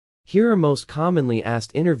Here are most commonly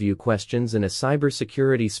asked interview questions in a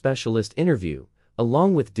cybersecurity specialist interview,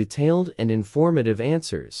 along with detailed and informative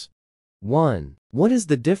answers. 1. What is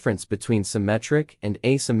the difference between symmetric and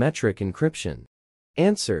asymmetric encryption?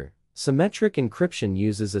 Answer: symmetric encryption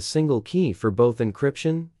uses a single key for both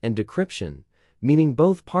encryption and decryption, meaning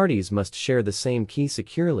both parties must share the same key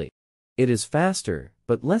securely. It is faster,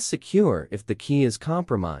 but less secure if the key is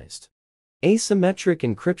compromised. Asymmetric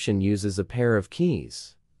encryption uses a pair of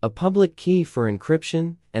keys, a public key for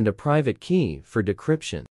encryption and a private key for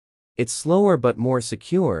decryption. It's slower but more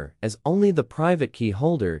secure, as only the private key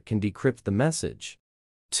holder can decrypt the message.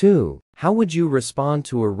 2. How would you respond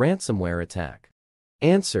to a ransomware attack?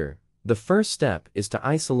 Answer: the first step is to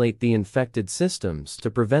isolate the infected systems to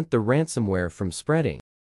prevent the ransomware from spreading.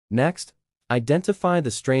 Next, identify the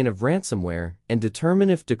strain of ransomware and determine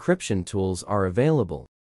if decryption tools are available.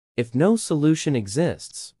 If no solution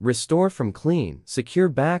exists, restore from clean, secure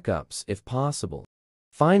backups if possible.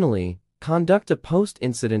 Finally, conduct a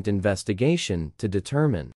post-incident investigation to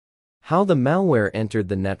determine how the malware entered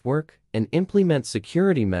the network and implement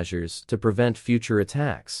security measures to prevent future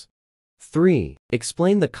attacks. 3.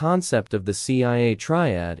 Explain the concept of the CIA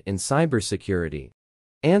triad in cybersecurity.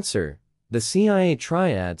 Answer: the CIA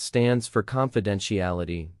triad stands for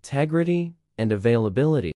confidentiality, integrity, and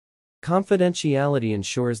availability. Confidentiality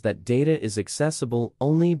ensures that data is accessible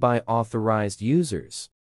only by authorized users.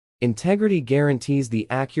 Integrity guarantees the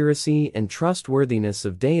accuracy and trustworthiness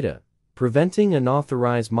of data, preventing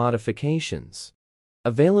unauthorized modifications.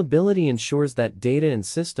 Availability ensures that data and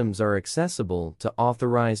systems are accessible to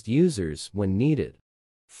authorized users when needed.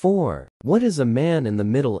 4. What is a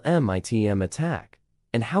man-in-the-middle MITM attack,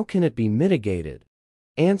 and how can it be mitigated?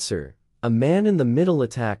 Answer: a man-in-the-middle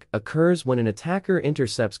attack occurs when an attacker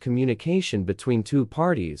intercepts communication between two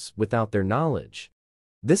parties without their knowledge.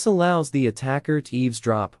 This allows the attacker to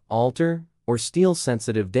eavesdrop, alter, or steal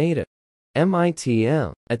sensitive data.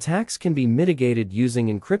 MITM attacks can be mitigated using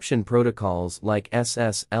encryption protocols like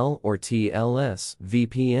SSL or TLS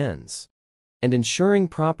VPNs, and ensuring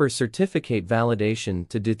proper certificate validation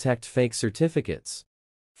to detect fake certificates.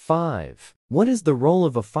 5. What is the role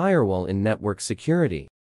of a firewall in network security?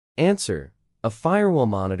 Answer: a firewall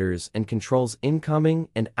monitors and controls incoming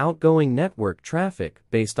and outgoing network traffic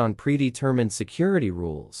based on predetermined security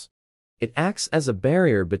rules. It acts as a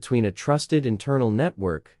barrier between a trusted internal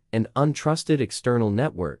network and untrusted external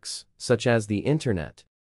networks, such as the Internet.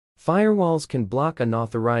 Firewalls can block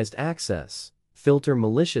unauthorized access, filter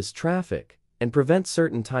malicious traffic, and prevent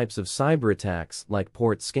certain types of cyber attacks like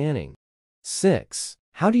port scanning. 6.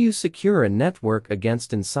 How do you secure a network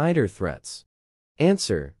against insider threats?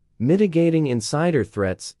 Answer: mitigating insider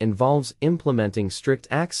threats involves implementing strict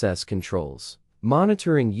access controls,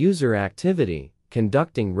 monitoring user activity,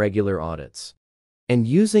 conducting regular audits, and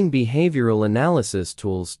using behavioral analysis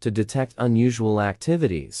tools to detect unusual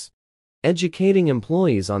activities. Educating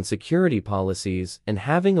employees on security policies and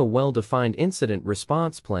having a well-defined incident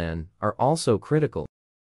response plan are also critical.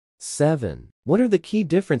 7. What are the key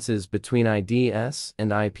differences between IDS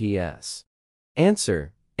and IPS?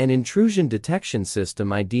 Answer: an intrusion detection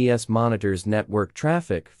system IDS monitors network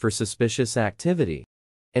traffic for suspicious activity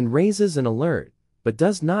and raises an alert, but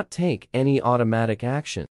does not take any automatic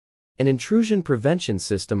action. An intrusion prevention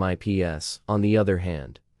system IPS, on the other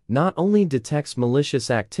hand, not only detects malicious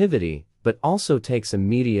activity, but also takes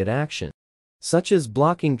immediate action, such as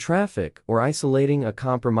blocking traffic or isolating a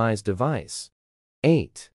compromised device.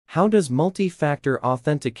 8. How does multi-factor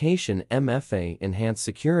authentication MFA enhance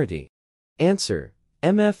security? Answer: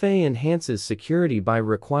 MFA enhances security by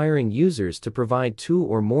requiring users to provide 2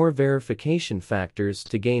 or more verification factors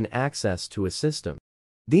to gain access to a system.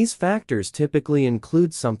 These factors typically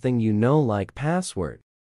include something you know like password,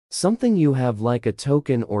 something you have like a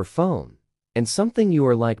token or phone, and something you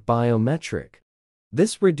are like biometric.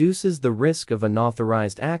 This reduces the risk of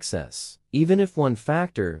unauthorized access, even if one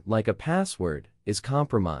factor, like a password, is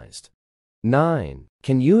compromised. 9.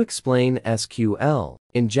 Can you explain SQL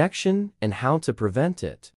injection and how to prevent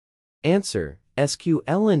it? Answer: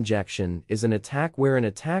 SQL injection is an attack where an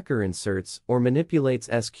attacker inserts or manipulates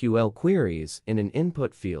SQL queries in an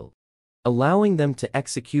input field, allowing them to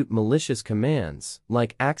execute malicious commands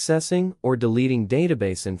like accessing or deleting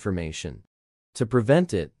database information. To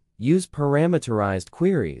prevent it, use parameterized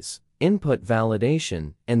queries, input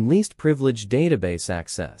validation, and least privileged database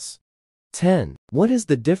access. 10. What is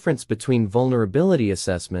the difference between vulnerability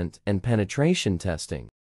assessment and penetration testing?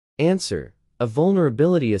 Answer: a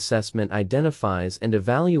vulnerability assessment identifies and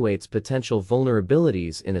evaluates potential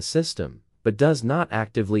vulnerabilities in a system, but does not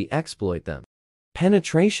actively exploit them.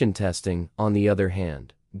 Penetration testing, on the other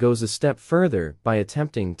hand, goes a step further by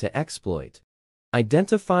attempting to exploit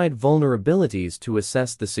identified vulnerabilities to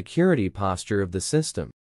assess the security posture of the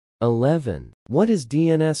system. 11. What is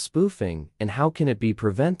DNS spoofing and how can it be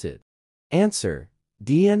prevented? Answer: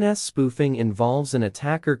 DNS spoofing involves an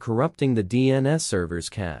attacker corrupting the DNS server's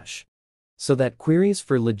cache so that queries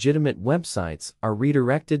for legitimate websites are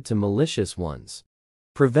redirected to malicious ones.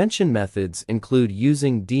 Prevention methods include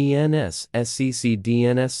using DNS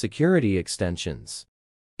DNS security extensions,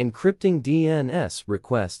 encrypting DNS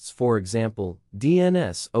requests, for example,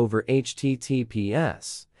 DNS over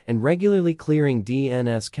HTTPS, and regularly clearing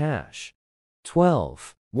DNS cache.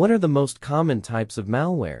 12. What are the most common types of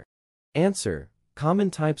malware? Answer: common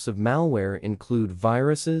types of malware include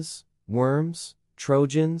viruses, worms,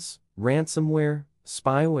 trojans, ransomware,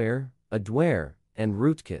 spyware, adware, and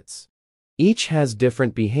rootkits. Each has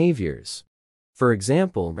different behaviors. For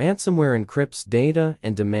example, ransomware encrypts data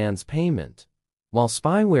and demands payment, while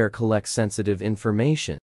spyware collects sensitive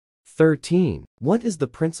information. 13. What is the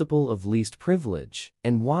principle of least privilege,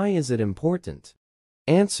 and why is it important?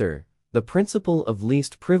 Answer: the principle of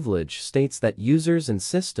least privilege states that users and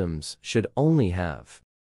systems should only have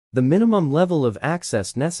the minimum level of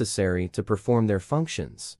access necessary to perform their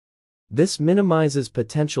functions. This minimizes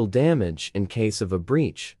potential damage in case of a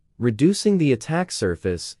breach, reducing the attack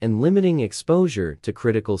surface and limiting exposure to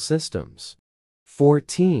critical systems.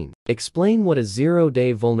 14. Explain what a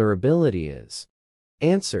zero-day vulnerability is.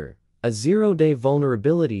 Answer: a zero-day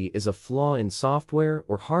vulnerability is a flaw in software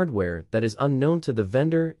or hardware that is unknown to the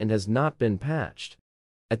vendor and has not been patched.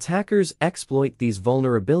 Attackers exploit these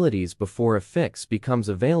vulnerabilities before a fix becomes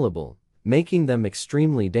available, making them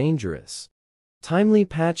extremely dangerous. Timely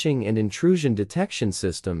patching and intrusion detection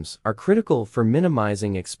systems are critical for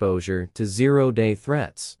minimizing exposure to zero-day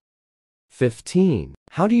threats. 15.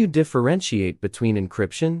 How do you differentiate between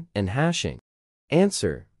encryption and hashing?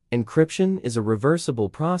 Answer: encryption is a reversible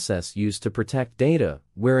process used to protect data,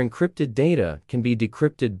 where encrypted data can be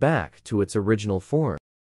decrypted back to its original form.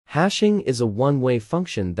 Hashing is a one-way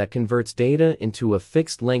function that converts data into a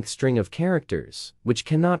fixed-length string of characters, which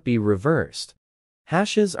cannot be reversed.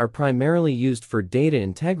 Hashes are primarily used for data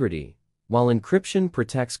integrity, while encryption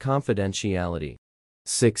protects confidentiality.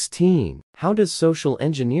 16. How does social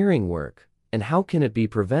engineering work, and how can it be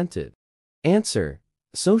prevented? Answer: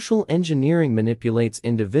 social engineering manipulates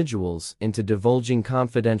individuals into divulging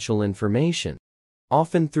confidential information,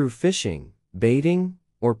 often through phishing, baiting,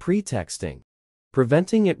 or pretexting.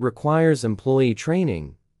 Preventing it requires employee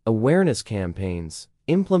training, awareness campaigns,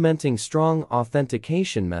 implementing strong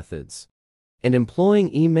authentication methods, and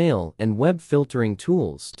employing email and web filtering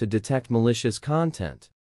tools to detect malicious content.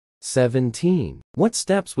 17. What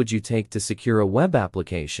steps would you take to secure a web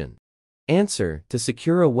application? Answer: to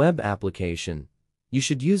secure a web application, you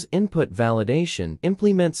should use input validation,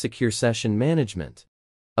 implement secure session management,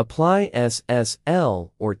 apply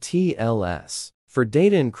SSL or TLS for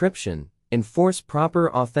data encryption, enforce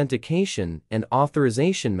proper authentication and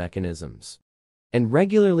authorization mechanisms, and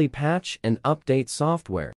regularly patch and update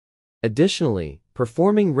software. Additionally,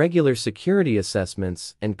 performing regular security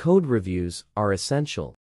assessments and code reviews are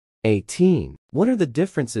essential. 18. What are the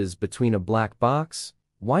differences between a black box,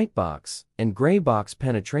 white box, and gray box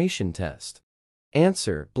penetration test?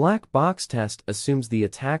 Answer: black box test assumes the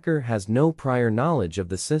attacker has no prior knowledge of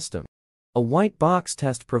the system. A white box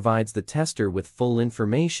test provides the tester with full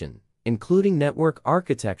information, including network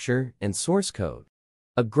architecture and source code.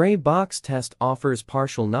 A gray box test offers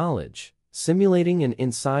partial knowledge, simulating an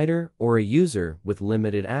insider or a user with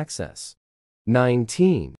limited access.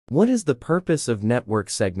 19. What is the purpose of network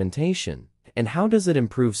segmentation, and how does it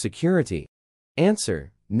improve security?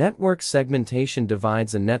 Answer: network segmentation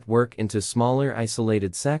divides a network into smaller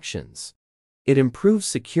isolated sections. It improves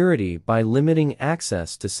security by limiting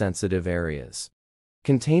access to sensitive areas,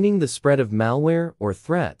 containing the spread of malware or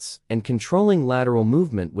threats, and controlling lateral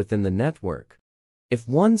movement within the network. If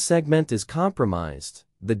one segment is compromised,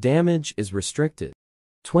 the damage is restricted.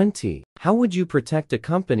 20. How would you protect a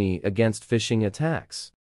company against phishing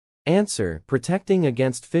attacks? Answer: protecting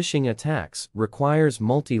against phishing attacks requires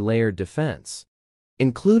multi-layered defense,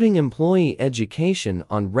 including employee education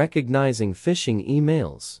on recognizing phishing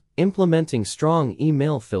emails, implementing strong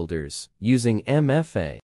email filters, using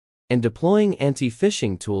MFA, and deploying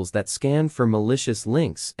anti-phishing tools that scan for malicious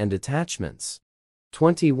links and attachments.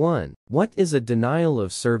 21. What is a denial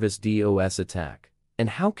of service DOS attack, and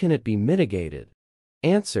how can it be mitigated?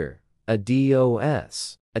 Answer: a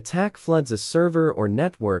DOS attack floods a server or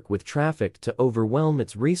network with traffic to overwhelm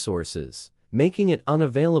its resources, making it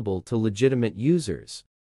unavailable to legitimate users.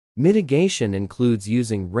 Mitigation includes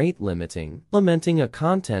using rate limiting, implementing a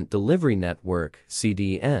content delivery network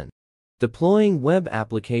 (CDN), deploying web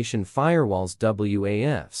application firewalls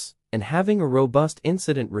 (WAFs), and having a robust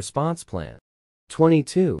incident response plan.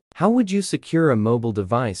 22. How would you secure a mobile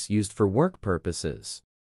device used for work purposes?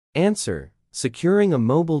 Answer: securing a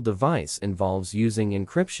mobile device involves using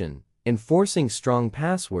encryption, enforcing strong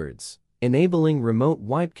passwords, enabling remote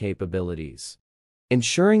wipe capabilities,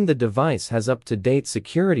 ensuring the device has up-to-date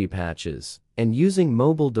security patches, and using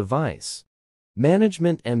mobile device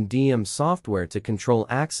management (MDM) software to control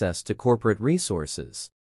access to corporate resources.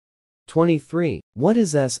 23. What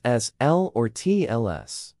is SSL or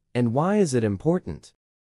TLS, and why is it important?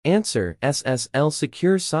 Answer: SSL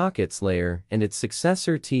Secure Sockets Layer and its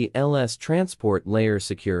successor TLS Transport Layer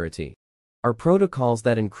Security are protocols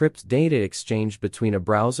that encrypt data exchanged between a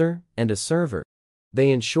browser and a server.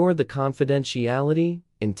 They ensure the confidentiality,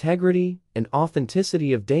 integrity, and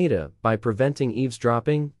authenticity of data by preventing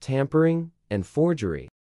eavesdropping, tampering, and forgery.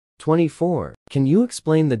 24. Can you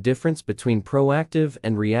explain the difference between proactive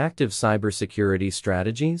and reactive cybersecurity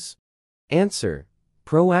strategies? Answer: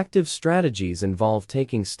 proactive strategies involve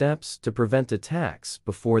taking steps to prevent attacks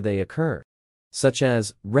before they occur, such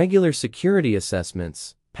as regular security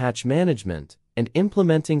assessments, patch management, and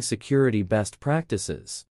implementing security best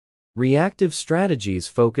practices. Reactive strategies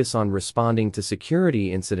focus on responding to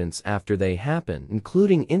security incidents after they happen,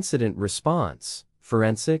 including incident response,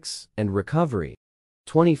 forensics, and recovery.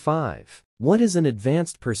 25. What is an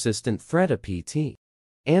advanced persistent threat (APT)?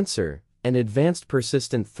 Answer: an advanced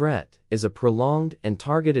persistent threat is a prolonged and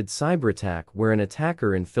targeted cyberattack where an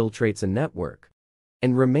attacker infiltrates a network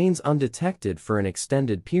and remains undetected for an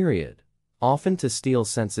extended period, often to steal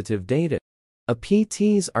sensitive data.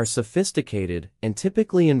 APTs are sophisticated and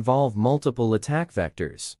typically involve multiple attack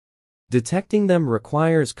vectors. Detecting them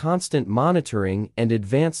requires constant monitoring and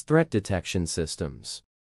advanced threat detection systems.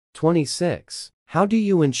 26. How do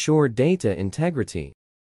you ensure data integrity?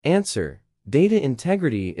 Answer: data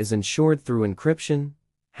integrity is ensured through encryption,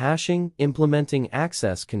 hashing, implementing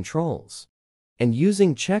access controls, and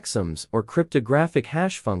using checksums or cryptographic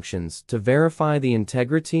hash functions to verify the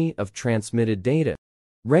integrity of transmitted data.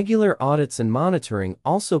 Regular audits and monitoring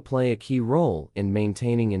also play a key role in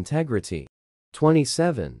maintaining integrity.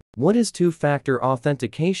 27. What is two-factor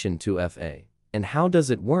authentication (2FA), and how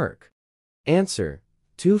does it work? Answer: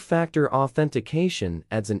 two-factor authentication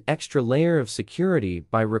adds an extra layer of security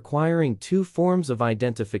by requiring two forms of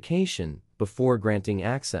identification before granting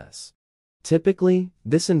access. Typically,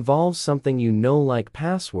 this involves something you know like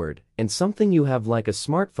password and something you have like a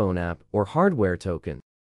smartphone app or hardware token.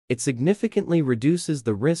 It significantly reduces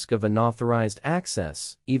the risk of unauthorized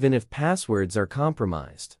access, even if passwords are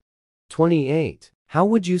compromised. 28. How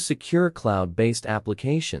would you secure cloud-based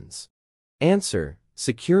applications? Answer: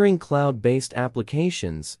 securing cloud-based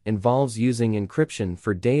applications involves using encryption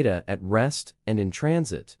for data at rest and in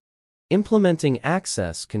transit, implementing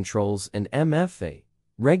access controls and MFA,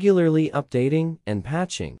 regularly updating and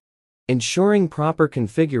patching, ensuring proper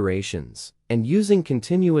configurations, and using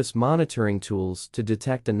continuous monitoring tools to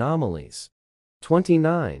detect anomalies.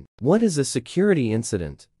 29. What is a security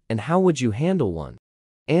incident, and how would you handle one?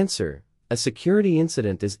 Answer: a security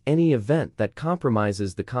incident is any event that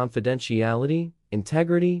compromises the confidentiality,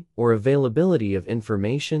 integrity, or availability of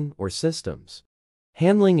information or systems.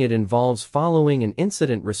 Handling it involves following an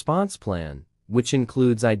incident response plan, which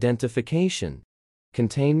includes identification,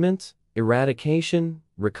 containment, eradication,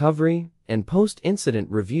 recovery, and post-incident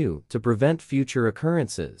review to prevent future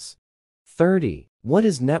occurrences. 30. What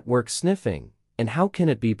is network sniffing, and how can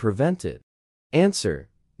it be prevented? Answer: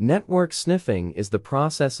 network sniffing is the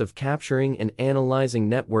process of capturing and analyzing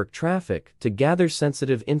network traffic to gather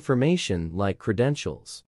sensitive information like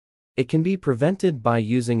credentials. It can be prevented by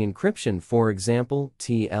using encryption, for example,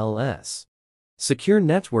 TLS, secure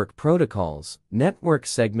network protocols, network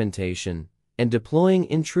segmentation, and deploying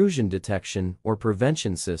intrusion detection or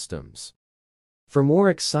prevention systems. For more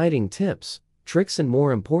exciting tips, tricks, and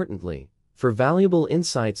more importantly, for valuable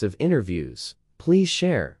insights of interviews, please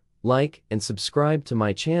share, like, and subscribe to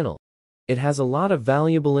my channel. It has a lot of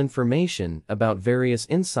valuable information about various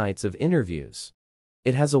insights of interviews.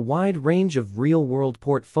 It has a wide range of real-world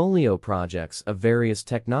portfolio projects of various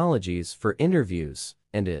technologies for interviews,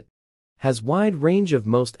 and it has wide range of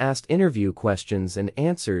most asked interview questions and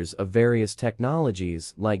answers of various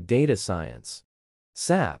technologies like data science,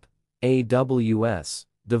 SAP, AWS,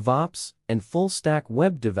 DevOps, and full-stack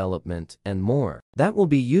web development, and more that will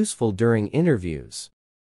be useful during interviews.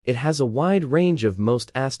 It has a wide range of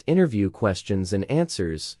most asked interview questions and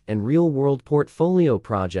answers and real-world portfolio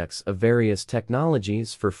projects of various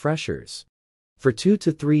technologies for freshers. For 2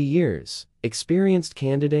 to 3 years, experienced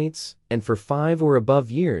candidates, and for 5 or above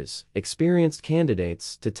years, experienced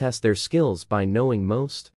candidates to test their skills by knowing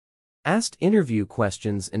most asked interview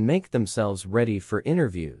questions and make themselves ready for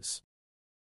interviews.